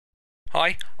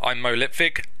Hi, I'm Mo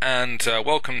Lipvig, and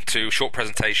welcome to a short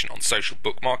presentation on social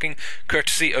bookmarking,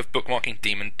 courtesy of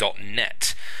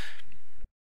bookmarkingdemon.net.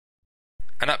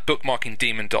 And at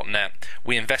bookmarkingdemon.net,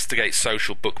 we investigate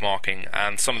social bookmarking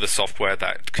and some of the software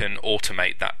that can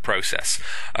automate that process,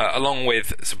 along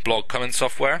with some blog comment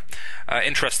software.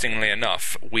 Interestingly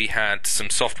enough, we had some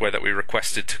software that we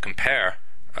requested to compare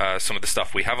some of the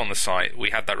stuff we have on the site.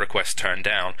 We had that request turned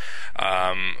down,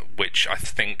 which I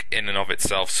think in and of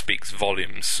itself speaks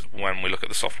volumes when we look at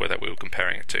the software that we were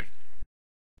comparing it to.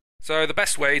 So the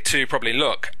best way to probably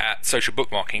look at social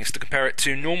bookmarking is to compare it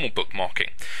to normal bookmarking,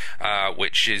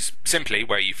 which is simply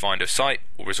where you find a site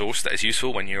or resource that is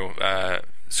useful when you're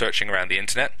searching around the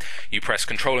internet. You press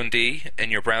Ctrl and D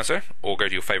in your browser, or go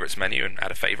to your favorites menu and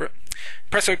add a favorite.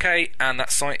 Press OK, and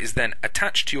that site is then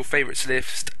attached to your favorites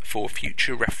list for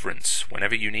future reference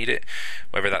whenever you need it,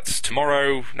 whether that's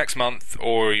tomorrow, next month,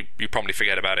 or you probably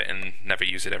forget about it and never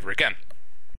use it ever again.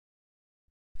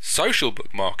 Social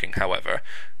bookmarking, however,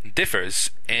 differs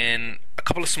in a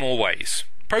couple of small ways.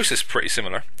 Process is pretty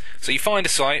similar. So you find a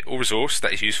site or resource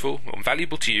that is useful or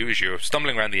valuable to you as you're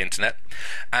stumbling around the internet,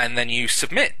 and then you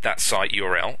submit that site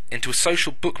URL into a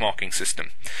social bookmarking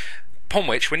system, upon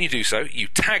which, when you do so, you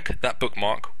tag that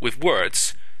bookmark with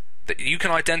words that you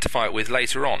can identify it with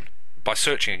later on by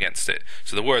searching against it.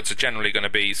 So the words are generally going to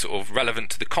be sort of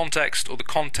relevant to the context or the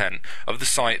content of the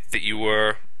site that you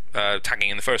were tagging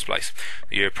in the first place.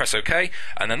 You press OK,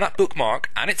 and then that bookmark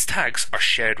and its tags are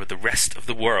shared with the rest of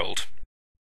the world.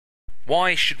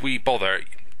 Why should we bother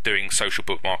doing social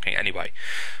bookmarking anyway?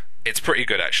 It's pretty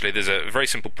good, actually. There's a very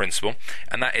simple principle,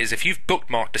 and that is if you've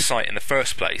bookmarked a site in the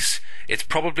first place, it's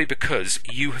probably because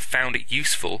you have found it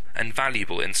useful and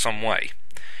valuable in some way.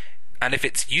 And if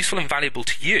it's useful and valuable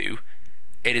to you,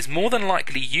 it is more than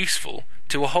likely useful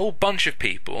to a whole bunch of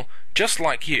people just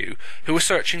like you who are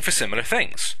searching for similar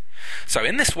things. So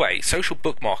in this way, social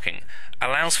bookmarking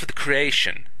allows for the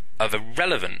creation of a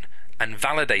relevant and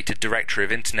validated directory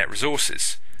of internet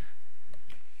resources.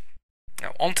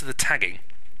 Now onto the tagging.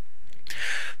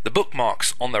 The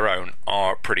bookmarks on their own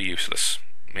are pretty useless.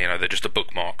 They're just a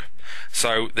bookmark.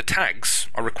 So the tags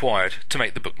are required to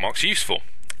make the bookmarks useful.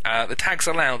 The tags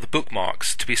allow the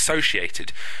bookmarks to be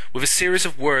associated with a series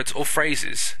of words or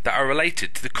phrases that are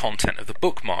related to the content of the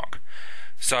bookmark.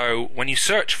 So when you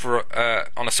search for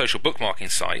on a social bookmarking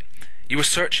site, you are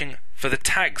searching for the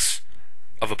tags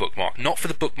of a bookmark, not for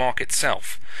the bookmark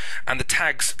itself. And the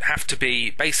tags have to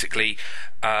be basically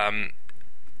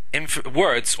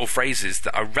words or phrases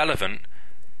that are relevant,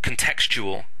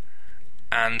 contextual,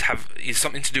 and have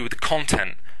something to do with the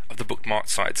content of the bookmarked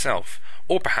site itself,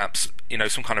 or perhaps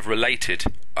some kind of related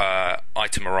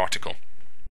item or article.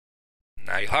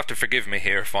 Now you'll have to forgive me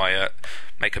here if I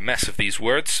make a mess of these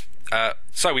words.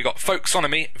 So we got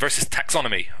folksonomy versus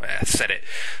taxonomy. I said it.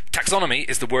 Taxonomy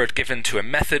is the word given to a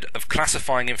method of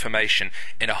classifying information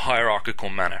in a hierarchical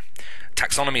manner.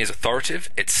 Taxonomy is authoritative,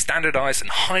 it's standardized and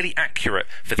highly accurate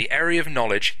for the area of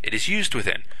knowledge it is used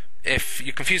within. If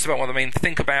you're confused about what I mean,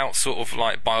 think about sort of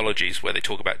like biologies, where they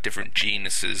talk about different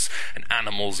genuses and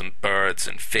animals and birds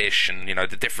and fish and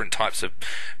the different types of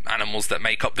animals that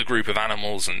make up the group of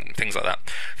animals and things like that.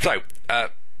 So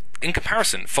in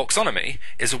comparison, folksonomy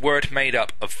is a word made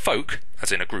up of folk,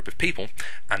 as in a group of people,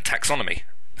 and taxonomy,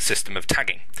 a system of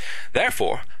tagging.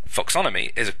 Therefore,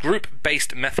 folksonomy is a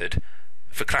group-based method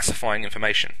for classifying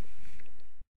information.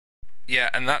 Yeah,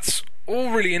 and that's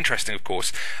all really interesting, of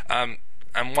course.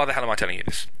 And why the hell am I telling you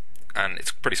this? And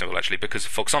it's pretty simple, actually, because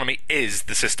folksonomy is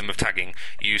the system of tagging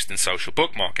used in social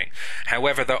bookmarking.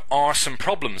 However, there are some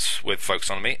problems with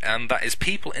folksonomy, and that is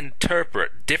people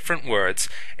interpret different words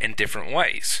in different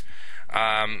ways.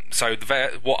 So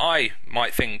what I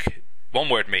might think one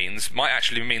word means might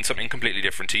actually mean something completely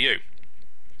different to you.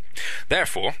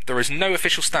 Therefore, there is no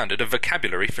official standard of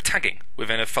vocabulary for tagging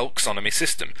within a folksonomy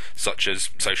system, such as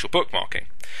social bookmarking.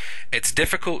 It's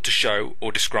difficult to show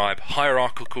or describe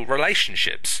hierarchical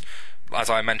relationships, as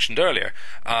I mentioned earlier.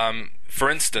 For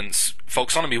instance,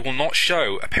 folksonomy will not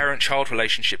show a parent-child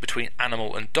relationship between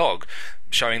animal and dog,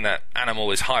 showing that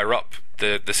animal is higher up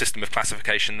the system of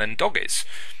classification than dog is.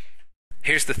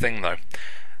 Here's the thing, though.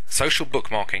 Social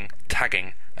bookmarking,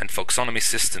 tagging, and folksonomy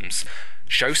systems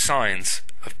show signs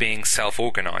of being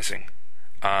self-organizing.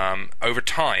 Over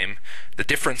time, the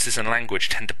differences in language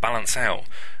tend to balance out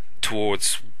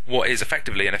towards what is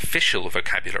effectively an official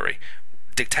vocabulary,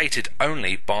 dictated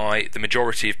only by the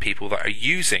majority of people that are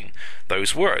using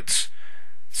those words.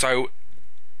 So,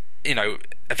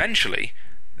 eventually,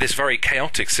 this very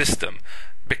chaotic system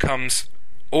becomes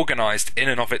organized in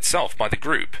and of itself by the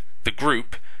group. The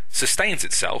group sustains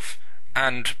itself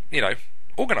and,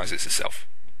 organizes itself.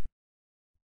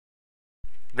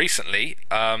 recently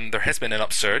there has been an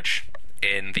upsurge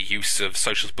in the use of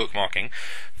social bookmarking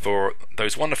for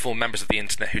those wonderful members of the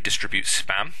internet who distribute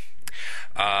spam.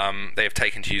 They have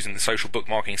taken to using the social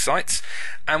bookmarking sites,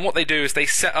 and what they do is they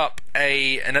set up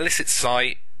an illicit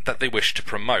site that they wish to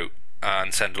promote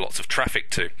and send lots of traffic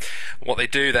to. What they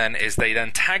do then is they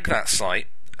then tag that site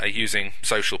using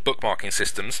social bookmarking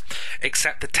systems,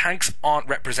 except the tags aren't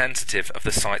representative of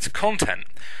the site's content.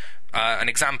 An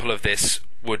example of this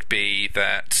would be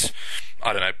that,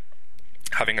 I don't know,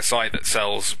 having a site that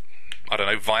sells, I don't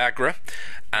know, Viagra,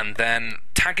 and then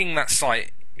tagging that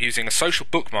site using a social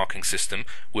bookmarking system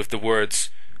with the words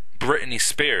Britney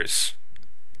Spears,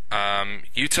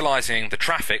 utilizing the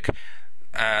traffic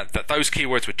that those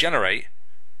keywords would generate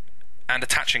and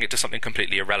attaching it to something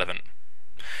completely irrelevant.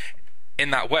 In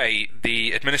that way,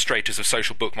 the administrators of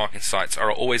social bookmarking sites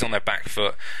are always on their back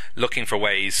foot looking for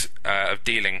ways of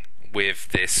dealing with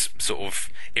this sort of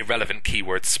irrelevant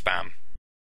keyword spam.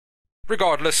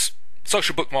 Regardless,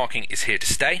 social bookmarking is here to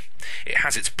stay. It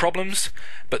has its problems,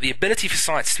 but the ability for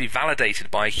sites to be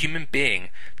validated by a human being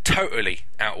totally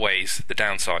outweighs the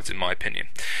downsides, in my opinion.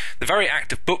 The very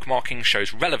act of bookmarking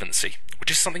shows relevancy,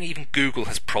 which is something even Google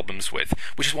has problems with,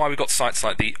 which is why we've got sites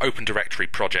like the Open Directory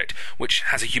project, which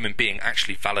has a human being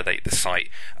actually validate the site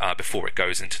before it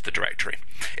goes into the directory.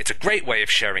 It's a great way of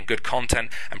sharing good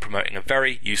content and promoting a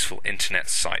very useful internet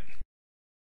site.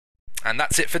 And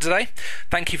that's it for today.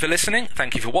 Thank you for listening,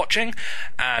 thank you for watching,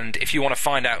 and if you want to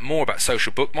find out more about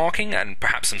social bookmarking and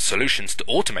perhaps some solutions to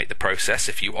automate the process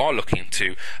if you are looking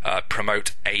to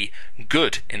promote a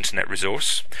good internet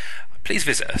resource, please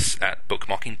visit us at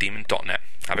bookmarkingdemon.net.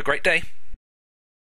 Have a great day.